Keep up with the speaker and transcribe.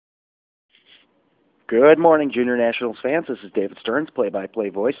Good morning, Junior Nationals fans. This is David Stearns,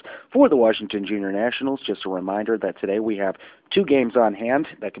 play-by-play voice for the Washington Junior Nationals. Just a reminder that today we have two games on hand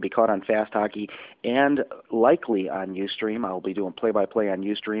that can be caught on Fast Hockey and likely on Ustream. I'll be doing play-by-play on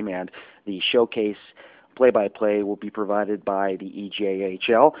Ustream, and the showcase play-by-play will be provided by the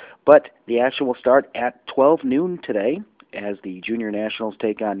EJHL. But the action will start at 12 noon today as the Junior Nationals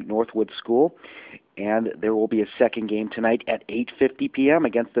take on Northwood School. And there will be a second game tonight at 8:50 p.m.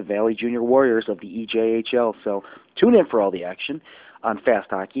 against the Valley Junior Warriors of the EJHL. So tune in for all the action on Fast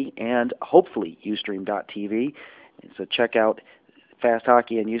Hockey and hopefully Ustream.tv. And so check out Fast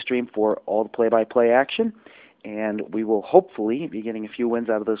Hockey and Ustream for all the play-by-play action. And we will hopefully be getting a few wins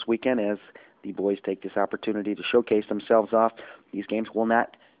out of this weekend as the boys take this opportunity to showcase themselves off. These games will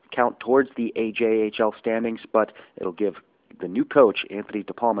not count towards the AJHL standings, but it'll give the new coach, Anthony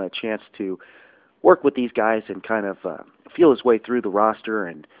DePalma, a chance to work with these guys and kind of feel his way through the roster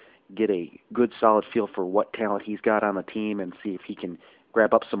and get a good solid feel for what talent he's got on the team and see if he can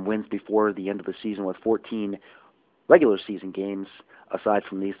grab up some wins before the end of the season with 14 regular season games aside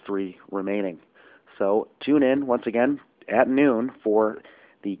from these three remaining. So tune in once again at noon for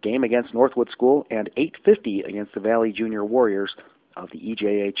the game against Northwood School and 8:50 against the Valley Junior Warriors of the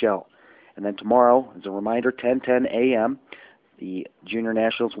EJHL. And then tomorrow, as a reminder, 10:10 a.m., the Junior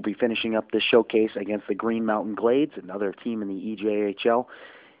Nationals will be finishing up this showcase against the Green Mountain Glades, another team in the EJHL.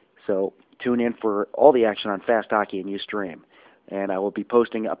 So tune in for all the action on Fast Hockey and Ustream. And I will be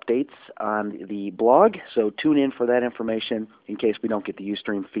posting updates on the blog, so tune in for that information in case we don't get the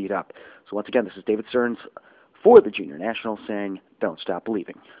Ustream feed up. So once again, this is David Stearns for the Junior Nationals saying, don't stop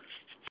believing.